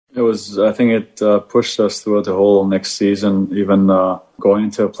I think it pushed us throughout the whole next season, even going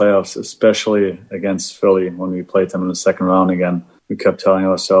into the playoffs, especially against Philly when we played them in the second round again. We kept telling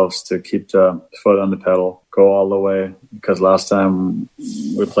ourselves to keep the foot on the pedal, go all the way, because last time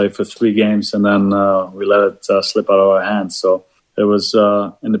we played for 3 games and then we let it slip out of our hands. So it was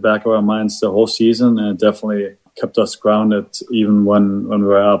in the back of our minds the whole season, and it definitely kept us grounded even when we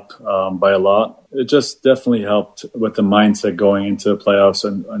were up by a lot. It just definitely helped with the mindset going into the playoffs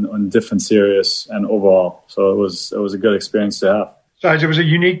and different series and overall. So it was a good experience to have. Besides, it was a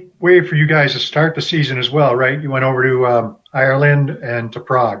unique way for you guys to start the season as well, right? You went over to Ireland and to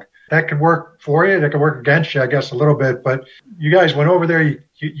Prague. That could work for you. That could work against you, I guess, a little bit. But you guys went over there.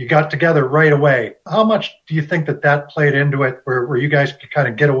 You got together right away. How much do you think that played into it where you guys could kind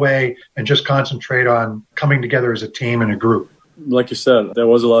of get away and just concentrate on coming together as a team and a group? Like you said, there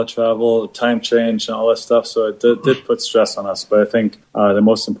was a lot of travel, time change, and all that stuff. So it did put stress on us. But I think the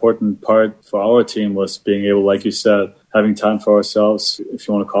most important part for our team was being able, like you said, having time for ourselves, if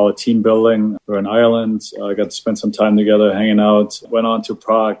you want to call it team building. We were in Ireland. I got to spend some time together, hanging out. Went on to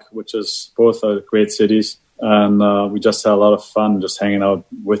Prague, which is both are great cities. And we just had a lot of fun just hanging out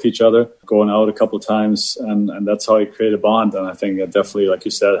with each other, going out a couple of times. And that's how we create a bond. And I think it definitely, like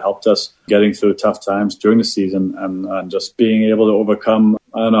you said, helped us getting through tough times during the season and just being able to overcome,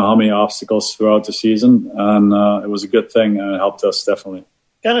 I don't know how many obstacles throughout the season. And it was a good thing, and it helped us definitely.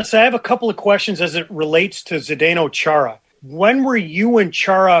 Dennis, I have a couple of questions as it relates to Zdeno Chara. When were you and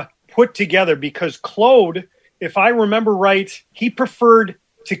Chara put together? Because Claude, if I remember right, he preferred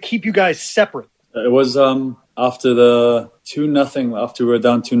to keep you guys separate. It was after the 2-0, after we were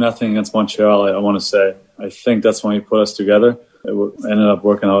down 2-0 against Montreal, I want to say. I think that's when he put us together. It ended up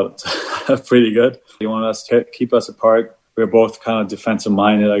working out pretty good. He wanted us to keep us apart. We were both kind of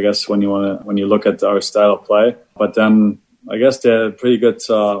defensive-minded, I guess, when you look at our style of play. But then I guess they had a pretty good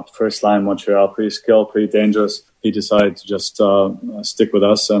first line, Montreal, pretty skilled, pretty dangerous. He decided to just stick with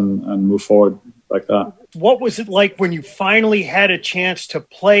us and move forward like that. What was it like when you finally had a chance to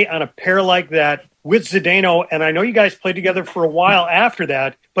play on a pair like that with Zdeno? And I know you guys played together for a while after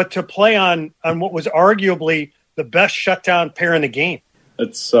that, but to play on what was arguably the best shutdown pair in the game.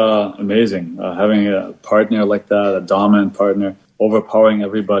 It's amazing having a partner like that, a dominant partner, overpowering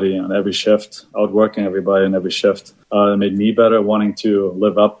everybody on every shift, outworking everybody on every shift. It made me better, wanting to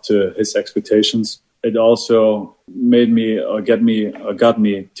live up to his expectations. It also made me got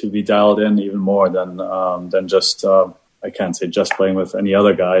me to be dialed in even more than just I can't say just playing with any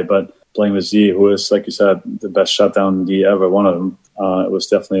other guy, but playing with Z, who is, like you said, the best shutdown D ever, one of them. It was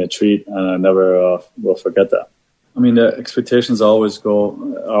definitely a treat, and I never will forget that. I mean, the expectations are always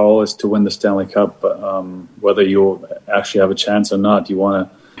to win the Stanley Cup, but whether you actually have a chance or not, you want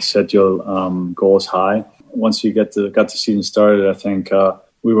to set your goals high. Once you got the season started, I think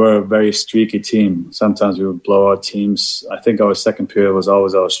we were a very streaky team. Sometimes we would blow out teams. I think our second period was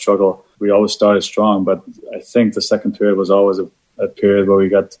always our struggle. We always started strong, but I think the second period was always a period where we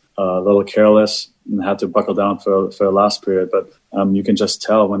got a little careless and had to buckle down for the last period. But you can just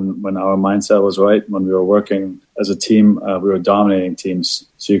tell when our mindset was right, when we were working as a team, we were dominating teams.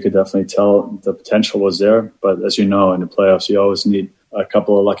 So you could definitely tell the potential was there. But as you know, in the playoffs, you always need a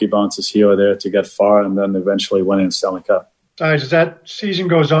couple of lucky bounces here or there to get far and then eventually winning the Stanley Cup. Guys, as that season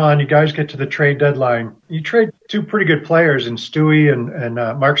goes on, you guys get to the trade deadline. You trade 2 pretty good players in Stewie and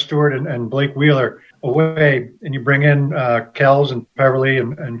Mark Stewart and Blake Wheeler away, and you bring in Kells and Peverley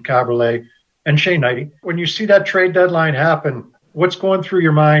and Cabriolet and Shane Knighty. When you see that trade deadline happen, what's going through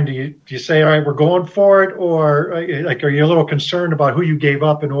your mind? Do you say, all right, we're going for it? Or are you a little concerned about who you gave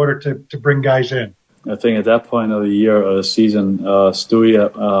up in order to bring guys in? I think at that point of the year or the season,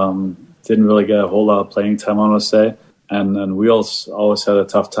 Stewie didn't really get a whole lot of playing time, I want to say. And we always had a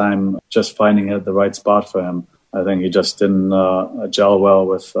tough time just finding the right spot for him. I think he just didn't gel well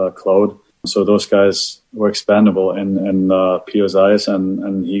with Claude. So those guys were expendable in Peter's eyes,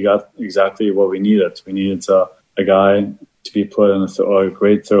 and he got exactly what we needed. We needed a guy to be put in a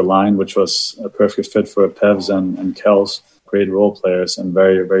great third line, which was a perfect fit for Pevs and Kells. Great role players and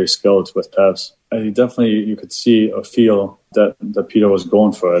very, very skilled with Pevs. You could see or feel that Peter was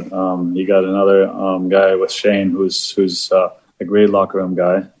going for it. He got another guy with Shane who's a great locker room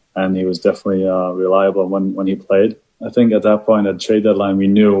guy, and he was definitely reliable when he played. I think at that point at trade deadline, we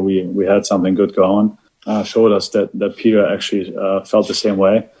knew we had something good going. Showed us that Peter actually felt the same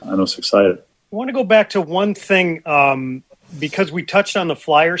way and was excited. I want to go back to one thing because we touched on the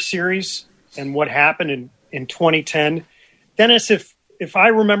Flyers series and what happened in 2010. Dennis, if I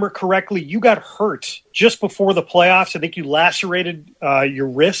remember correctly, you got hurt just before the playoffs. I think you lacerated your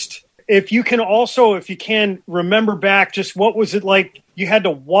wrist. if you can remember back, just what was it like? You had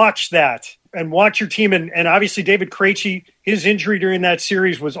to watch that and watch your team. And obviously David Krejci, his injury during that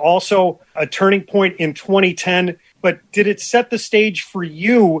series was also a turning point in 2010. But did it set the stage for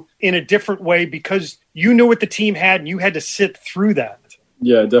you in a different way because you knew what the team had and you had to sit through that?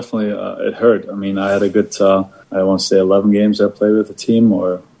 Yeah, definitely. It hurt. I mean, I had a good, I want to say 11 games I played with the team,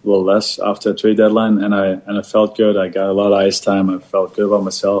 or a little less after the trade deadline. And it felt good. I got a lot of ice time. I felt good about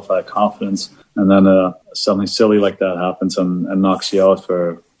myself. I had confidence. And then something silly like that happens and knocks you out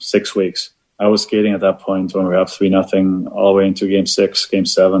for 6 weeks. I was skating at that point when we were up 3-0 all the way into game 6, game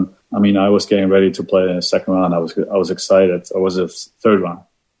 7. I mean, I was getting ready to play a second round. I was excited. Or was it third round?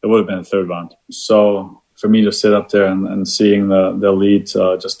 It would have been a third round. So for me to sit up there and seeing the lead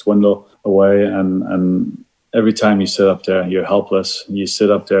just dwindle away, and every time you sit up there, you're helpless. You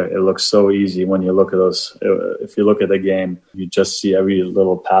sit up there, it looks so easy when you look at those. If you look at the game, you just see every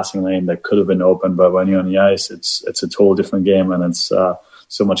little passing lane that could have been open. But when you're on the ice, it's a total different game, and it's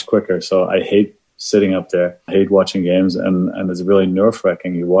so much quicker. So I hate sitting up there. I hate watching games, and it's really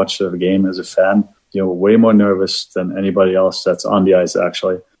nerve-wracking. You watch the game as a fan, you're way more nervous than anybody else that's on the ice,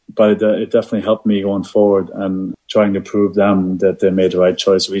 actually. But it definitely helped me going forward and trying to prove them that they made the right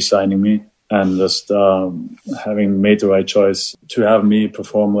choice re-signing me, and just having made the right choice to have me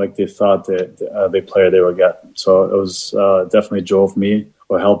perform like they thought the player they would get. So it was definitely drove me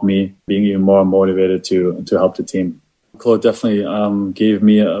or helped me being even more motivated to help the team. Claude definitely gave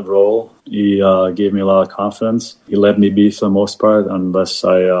me a role. He gave me a lot of confidence. He let me be for the most part, unless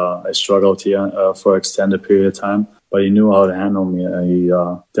I struggled for an extended period of time. But he knew how to handle me. He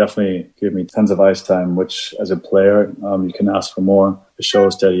definitely gave me tons of ice time, which as a player, you can ask for more. It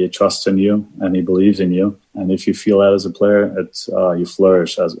shows that he trusts in you and he believes in you. And if you feel that as a player, you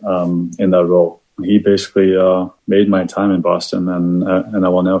flourish in that role. He basically made my time in Boston, and I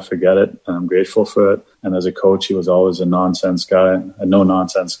will never forget it. And I'm grateful for it. And as a coach, he was always a no-nonsense guy.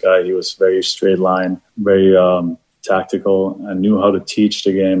 He was very straight line, very tactical, and knew how to teach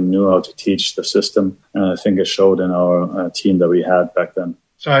the game, knew how to teach the system. And I think it showed in our team that we had back then.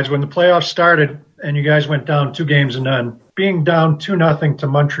 Besides, when the playoffs started and you guys went down 2-0, being down 2-0 to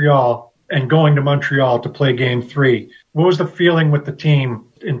Montreal and going to Montreal to play game 3, what was the feeling with the team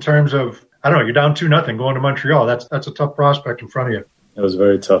in terms of, I don't know, you're down 2-0 going to Montreal. That's a tough prospect in front of you. It was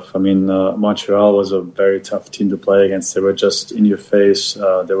very tough. I mean, Montreal was a very tough team to play against. They were just in your face.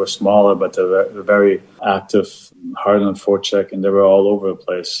 They were smaller, but they were very active, hard on forecheck, and they were all over the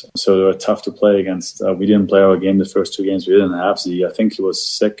place. So they were tough to play against. We didn't play our game the first 2 games. We didn't have Z. I think he was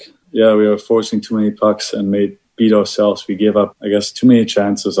sick. Yeah, we were forcing too many pucks and beat ourselves. We gave up, I guess, too many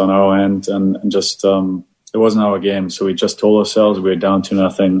chances on our end, and just it wasn't our game. So we just told ourselves we were down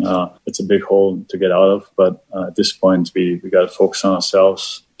 2-0. It's a big hole to get out of, but at this point we got to focus on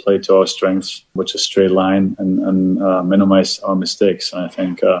ourselves, play to our strengths, which is straight line, and minimize our mistakes. And I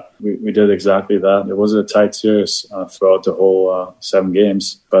think we did exactly that. It was a tight series throughout the whole 7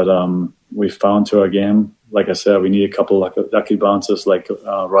 games, but we found to our game. Like I said, we need a couple of lucky bounces, like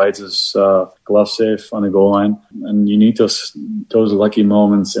Rides' glove save on the goal line. And you need those lucky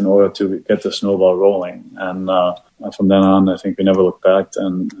moments in order to get the snowball rolling. And from then on, I think we never looked back,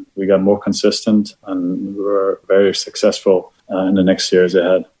 and we got more consistent, and we were very successful in the next years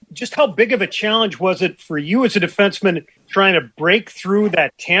ahead. Just how big of a challenge was it for you as a defenseman trying to break through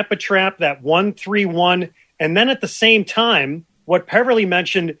that Tampa trap, that 1-3-1, and then at the same time, what Peverley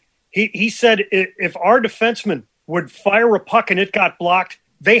mentioned, he said if our defensemen would fire a puck and it got blocked,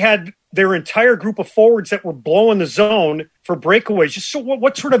 they had their entire group of forwards that were blowing the zone for breakaways. Just so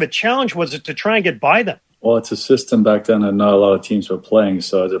what sort of a challenge was it to try and get by them? Well, it's a system back then that not a lot of teams were playing.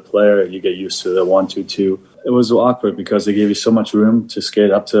 So as a player, you get used to the 1-2-2. It was awkward because they gave you so much room to skate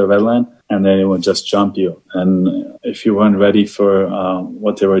up to the red line, and then it would just jump you. And if you weren't ready for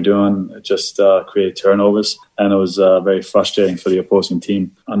what they were doing, it just created turnovers. And it was very frustrating for the opposing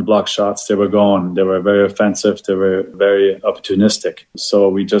team. On the block shots, they were very offensive. They were very opportunistic. So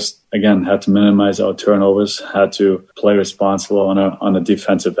we just, again, had to minimize our turnovers, had to play responsible on a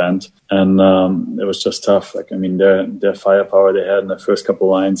defensive end. And it was just tough. Like, I mean, their firepower they had in the first couple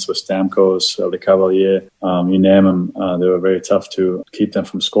of lines with Stamkos, Le Cavalier, you name them, they were very tough to keep them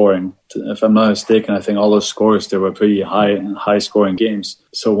from scoring. If I'm not mistaken, I think all those scores, they were pretty high scoring games.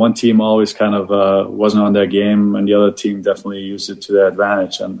 So one team always kind of wasn't on their game, and the other team definitely used it to their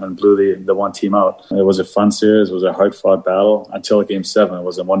advantage and blew the one team out. It was a fun series. It was a hard-fought battle until Game 7. It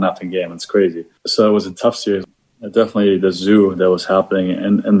was a 1-0 game. It's crazy. So it was a tough series. Definitely the zoo that was happening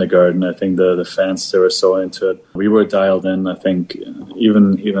in the Garden. I think the fans, they were so into it. We were dialed in. I think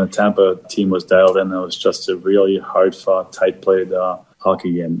even the Tampa team was dialed in. It was just a really hard-fought, tight-played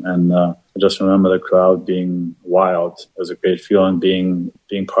hockey game. And I just remember the crowd being wild. It was a great feeling being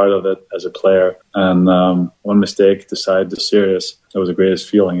part of it as a player. And one mistake decided the series. It was the greatest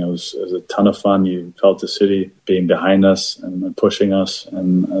feeling. It was a ton of fun. You felt the city being behind us and pushing us,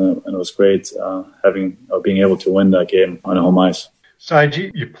 and it was great being able to win that game on home ice. Side,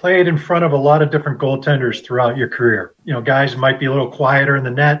 you played in front of a lot of different goaltenders throughout your career. You know, guys might be a little quieter in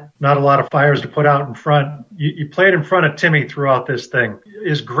the net, not a lot of fires to put out in front. You played in front of Timmy throughout this thing.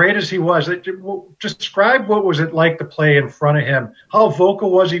 As great as he was, just describe what was it like to play in front of him. How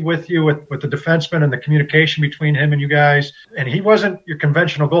vocal was he with you, with the defenseman and the communication between him and you guys? And he wasn't your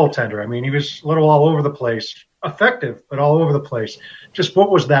conventional goaltender. I mean, he was a little all over the place, effective, but all over the place. Just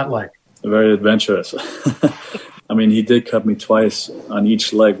what was that like? Very adventurous. I mean, he did cut me twice on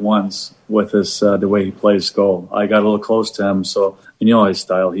each leg once with the way he plays goal. I got a little close to him, so you know his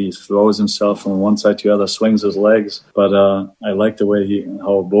style. He throws himself from one side to the other, swings his legs. But I liked the way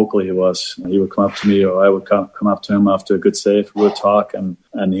how vocal he was. He would come up to me, or I would come up to him after a good save. We would talk, and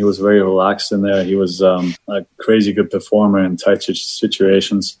he was very relaxed in there. He was a crazy good performer in tight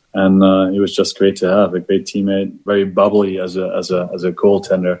situations. And he was just great to have, a great teammate, very bubbly as a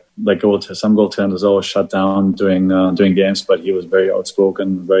goaltender. Like some goaltenders always shut down during games, but he was very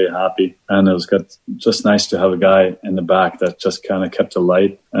outspoken, very happy, and it was just nice to have a guy in the back that just kind of kept the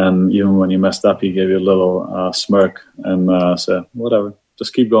light. And even when you messed up, he gave you a little smirk and said, "Whatever,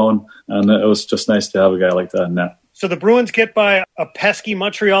 just keep going." And it was just nice to have a guy like that in net. So the Bruins get by a pesky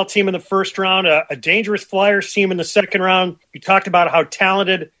Montreal team in the first round, a dangerous Flyers team in the second round. You talked about how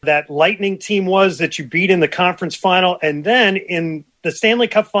talented that Lightning team was that you beat in the conference final. And then in the Stanley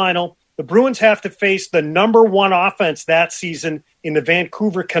Cup final, the Bruins have to face the number one offense that season in the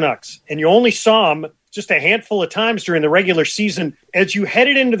Vancouver Canucks. And you only saw them just a handful of times during the regular season. As you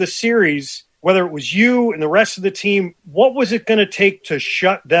headed into the series, whether it was you and the rest of the team, what was it going to take to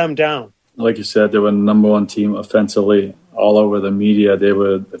shut them down? Like you said, they were the number one team offensively. All over the media, they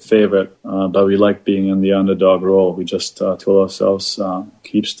were the favorite, but we liked being in the underdog role. We just told ourselves,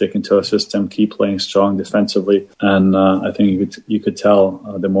 keep sticking to our system, keep playing strong defensively. And I think you could tell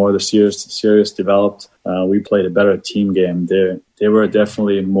the more the series developed, we played a better team game. They were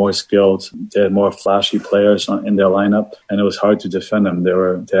definitely more skilled. They had more flashy players in their lineup, and it was hard to defend them.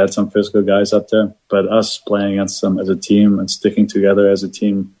 They had some physical guys up there, but us playing against them as a team and sticking together as a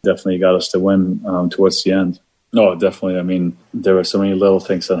team definitely got us to win towards the end. No, definitely. I mean, there were so many little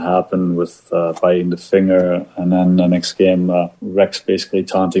things that happened with biting the finger, and then the next game, Rex basically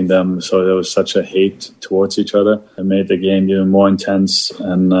taunting them. So there was such a hate towards each other. It made the game even more intense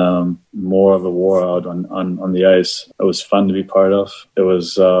and more of a war out on the ice. It was fun to be part of. It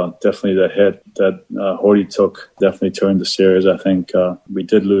was definitely the hit that Horty took definitely turned the series. I think we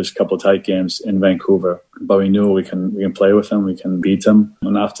did lose a couple of tight games in Vancouver, but we knew we can play with them, we can beat them.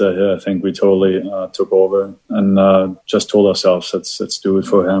 And after I think we totally took over and just told ourselves, let's do it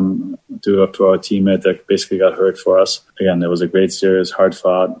for him, do it for our teammate that basically got hurt for us. Again, it was a great series, hard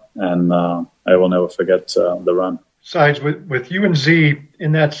fought, and I will never forget the run. Sides, with you and Z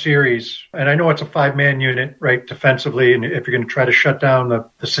in that series, and I know it's a 5-man unit, right, defensively, and if you're going to try to shut down the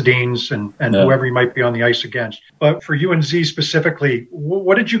Sedins and whoever you might be on the ice against. But for you and Z specifically,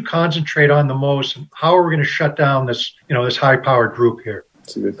 what did you concentrate on the most? And how are we going to shut down this high-powered group here?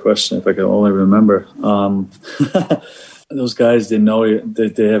 That's a good question. If I can only remember. Those guys, they know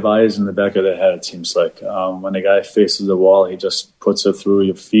they have eyes in the back of their head, it seems like. When a guy faces the wall, he just puts it through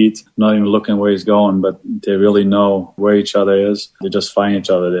your feet, not even looking where he's going, but they really know where each other is. They just find each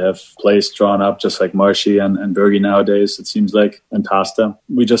other. They have plays drawn up, just like Marshy and Bergie nowadays, it seems like, and Pasta.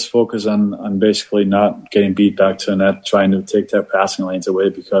 We just focus on basically not getting beat back to the net, trying to take their passing lanes away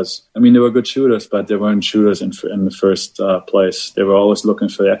because, I mean, they were good shooters, but they weren't shooters in the first place. They were always looking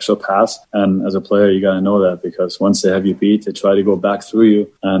for the extra pass, and as a player, you got to know that because once they have you beat, they try to go back through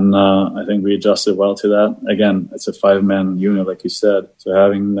you, and I think we adjusted well to that. Again, it's a 5-man unit, like you said, so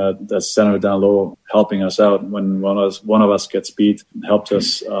having that center down low helping us out when one of us gets beat helped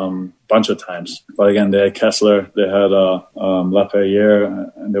us bunch of times. But again, they had Kessler, they had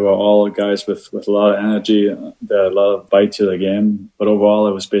Laperriere, and they were all guys with a lot of energy. They had a lot of bite to the game. But overall,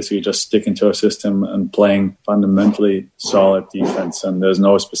 it was basically just sticking to our system and playing fundamentally solid defense. And there's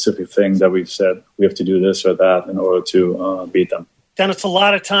no specific thing that we've said we have to do this or that in order to beat them. Dennis, a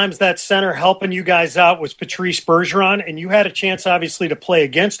lot of times that center helping you guys out was Patrice Bergeron, and you had a chance, obviously, to play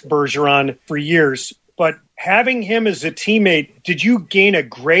against Bergeron for years. But having him as a teammate, did you gain a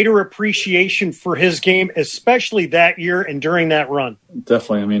greater appreciation for his game, especially that year and during that run?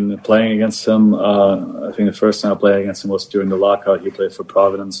 Definitely. I mean, playing against him, I think the first time I played against him was during the lockout. He played for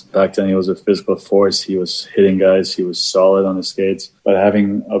Providence. Back then, he was a physical force. He was hitting guys. He was solid on the skates. But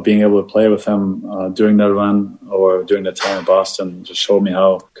being able to play with him during that run or during the time in Boston just showed me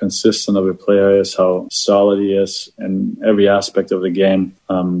how consistent of a player he is, how solid he is in every aspect of the game,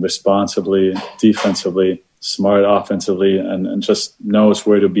 responsibly, defensively, smart offensively, and just knows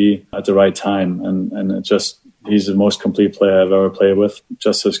where to be at the right time. And it just, he's the most complete player I've ever played with.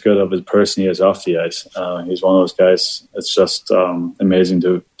 Just as good of a person he is off the ice. He's one of those guys. It's just amazing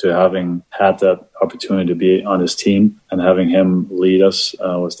to having had that opportunity to be on his team, and having him lead us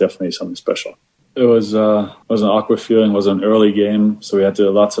was definitely something special. It was an awkward feeling. It was an early game, so we had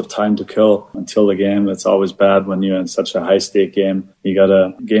lots of time to kill until the game. It's always bad when you're in such a high-stake game. You got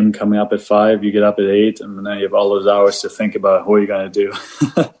a game coming up at 5, you get up at 8, and then you have all those hours to think about what you're going to do.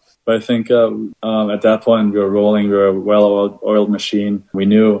 But I think at that point we were rolling. We were a well-oiled machine. We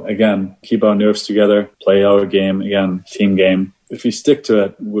knew, again, keep our nerves together, play our game, again, team game. If we stick to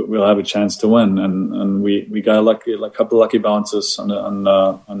it, we'll have a chance to win. And we got a couple of lucky bounces on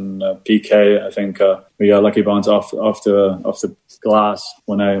PK. I think we got a lucky bounce off the glass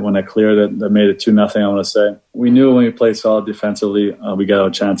when I cleared it. That made it 2-0. I want to say we knew when we played solid defensively, we got our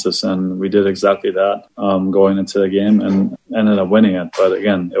chances, and we did exactly that going into the game and ended up winning it. But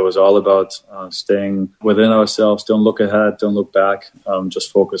again, it was all about staying within ourselves. Don't look ahead. Don't look back. Just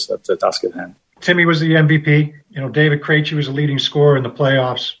focus at the task at hand. Timmy was the MVP. David Krejci was the leading scorer in the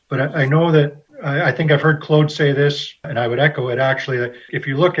playoffs. But I know that I think I've heard Claude say this, and I would echo it actually, that if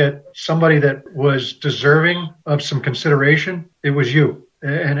you look at somebody that was deserving of some consideration, it was you.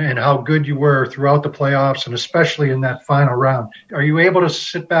 And how good you were throughout the playoffs, and especially in that final round. Are you able to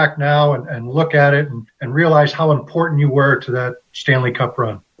sit back now and look at it and realize how important you were to that Stanley Cup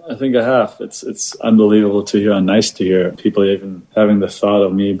run? I think I have. It's unbelievable to hear and nice to hear people even having the thought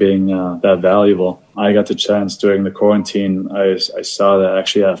of me being that valuable. I got the chance during the quarantine. I saw that I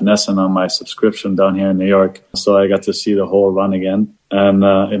actually have NESN on my subscription down here in New York. So I got to see the whole run again. And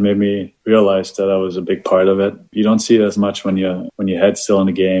it made me realize that I was a big part of it. You don't see it as much when your head's still in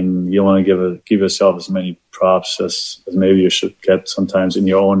the game. You want to give yourself as many props as maybe you should get sometimes in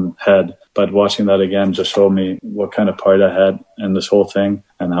your own head. But watching that again just showed me what kind of part I had in this whole thing,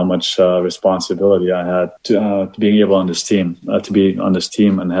 and how much responsibility I had to being able on this team, to be on this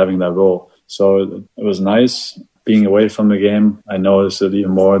team and having that role. So it was nice being away from the game. I noticed it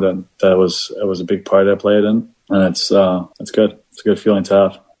even more that it was a big part I played in, and it's good. It's a good feeling to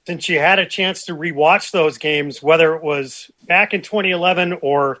have. Since you had a chance to rewatch those games, whether it was back in 2011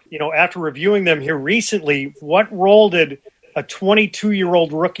 or after reviewing them here recently, what role did a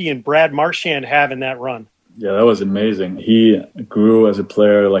 22-year-old rookie in Brad Marchand have in that run? Yeah, that was amazing. He grew as a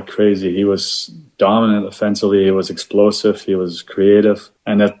player like crazy. He was dominant offensively. He was explosive. He was creative.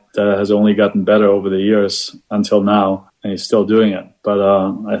 And that has only gotten better over the years until now. And he's still doing it. But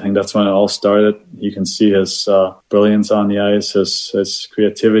I think that's when it all started. You can see his brilliance on the ice, his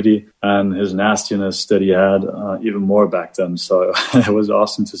creativity, and his nastiness that he had even more back then. So it was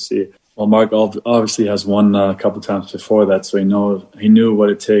awesome to see. Well, Mark obviously has won a couple times before that, so he knew what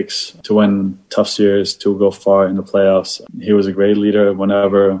it takes to win tough series, to go far in the playoffs. He was a great leader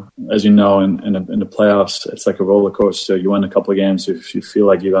whenever, as you know, in the playoffs, it's like a roller coaster. You win a couple of games, if you feel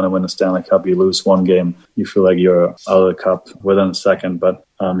like you're going to win the Stanley Cup, you lose one game, you feel like you're out of the cup within a second. But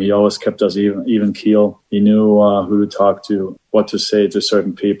he always kept us even keel. He knew who to talk to, what to say to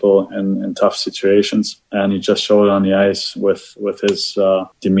certain people in tough situations. And he just showed it on the ice with his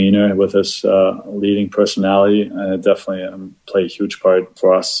demeanor, with his leading personality. And it definitely played a huge part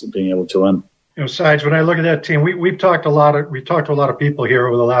for us being able to win. Sides, when I look at that team, we've talked to a lot of people here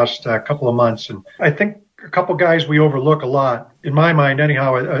over the last couple of months. And I think a couple guys we overlook a lot, in my mind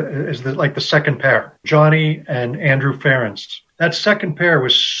anyhow, is like the second pair, Johnny and Andrew Ference. That second pair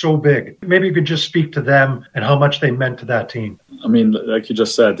was so big. Maybe you could just speak to them and how much they meant to that team. I mean, like you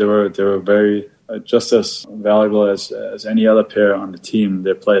just said, they were very just as valuable as any other pair on the team.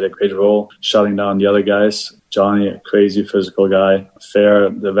 They played a great role shutting down the other guys. Johnny, a crazy physical guy. Fair,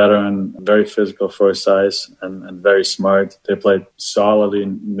 the veteran, very physical for his size and very smart. They played solidly,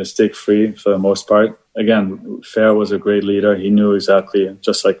 mistake-free for the most part. Again, Fair was a great leader. He knew exactly,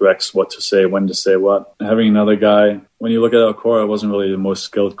 just like Rex, what to say, when to say what. Having another guy, when you look at our core, it wasn't really the most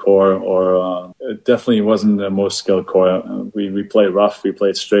skilled core or it definitely wasn't the most skilled court. We played rough, we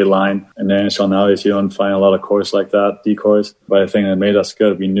played straight line. In the NHL nowadays, you don't find a lot of courts like that, D-courts. But I think it made us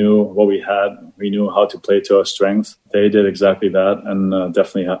good. We knew what we had. We knew how to play to our strength. They did exactly that and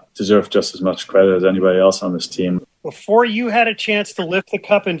definitely deserved just as much credit as anybody else on this team. Before you had a chance to lift the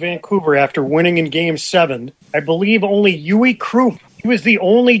cup in Vancouver after winning in Game 7, I believe only Uwe Krupp, he was the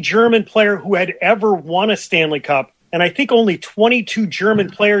only German player who had ever won a Stanley Cup. And I think only 22 German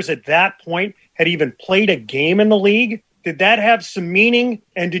players at that point had even played a game in the league. Did that have some meaning?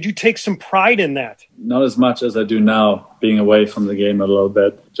 And did you take some pride in that? Not as much as I do now, being away from the game a little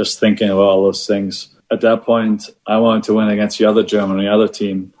bit, just thinking about all those things. At that point, I wanted to win against the other German, the other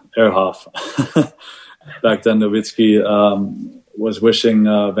team, Ehrhoff. Back then, Nowitzki was wishing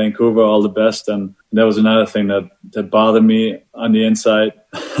Vancouver all the best. And that was another thing that bothered me on the inside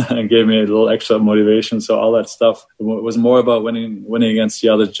and gave me a little extra motivation. So all that stuff, it was more about winning against the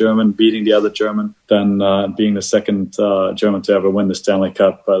other German, beating the other German, than being the second German to ever win the Stanley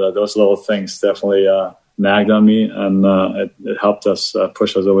Cup. But those little things definitely nagged on me, and it helped us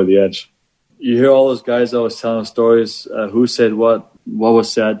push us over the edge. You hear all those guys always telling stories, who said what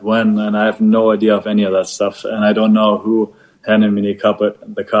was said when, and I have no idea of any of that stuff. And I don't know who handed me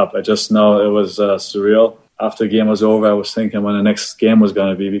the cup. I just know it was surreal. After the game was over, I was thinking when the next game was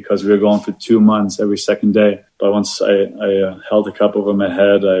going to be, because we were going for 2 months every second day. But once I held the cup over my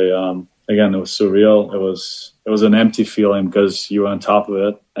head, again, it was surreal. It was an empty feeling because you were on top of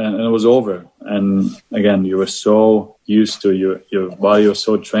it, and it was over. And again, you were so used to your body was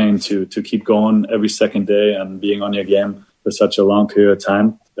so trained to keep going every second day and being on your game for such a long period of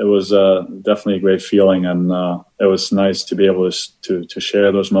time. It was definitely a great feeling, and it was nice to be able to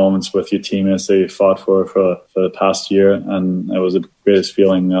share those moments with your teammates that you fought for the past year, and it was the greatest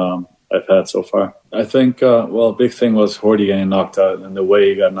feeling I've had so far. I think, a big thing was Horty getting knocked out and the way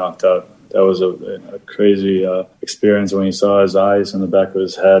he got knocked out. That was a crazy experience when you saw his eyes in the back of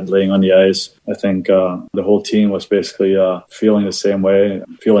his head laying on the ice. I think the whole team was basically feeling the same way,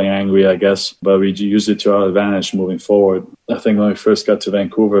 feeling angry, I guess, but we used it to our advantage moving forward. I think when we first got to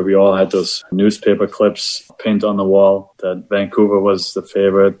Vancouver, we all had those newspaper clips pinned on the wall that Vancouver was the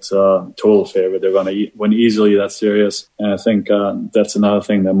favorite, total favorite. They're going to win easily that series. And I think that's another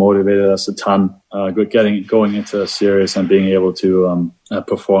thing that motivated us a ton, going into the series and being able to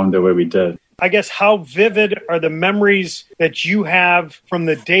perform the way we did. I guess how vivid are the memories that you have from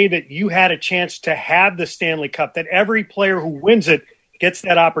the day that you had a chance to have the Stanley Cup, that every player who wins it gets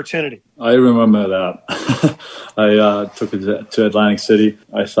that opportunity? I remember that. I took it to Atlantic City.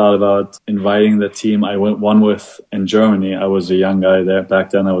 I thought about inviting the team I won with in Germany. I was a young guy there.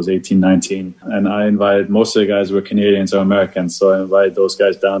 Back then I was 18, 19. And I invited, most of the guys were Canadians or Americans. So I invited those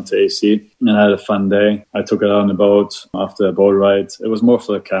guys down to AC and I had a fun day. I took it out on the boat after a boat ride. It was more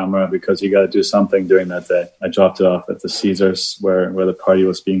for the camera because you got to do something during that day. I dropped it off at the Caesars where the party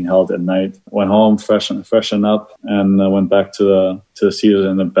was being held at night. Went home, freshened up, and went back to the Caesars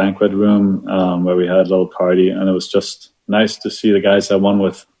in the banquet room where we had a little party, and it was just nice to see the guys I won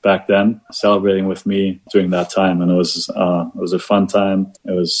with back then celebrating with me during that time. And it was a fun time.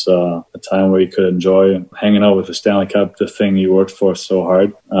 It was a time where you could enjoy hanging out with the Stanley Cup, the thing you worked for so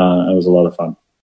hard. It was a lot of fun.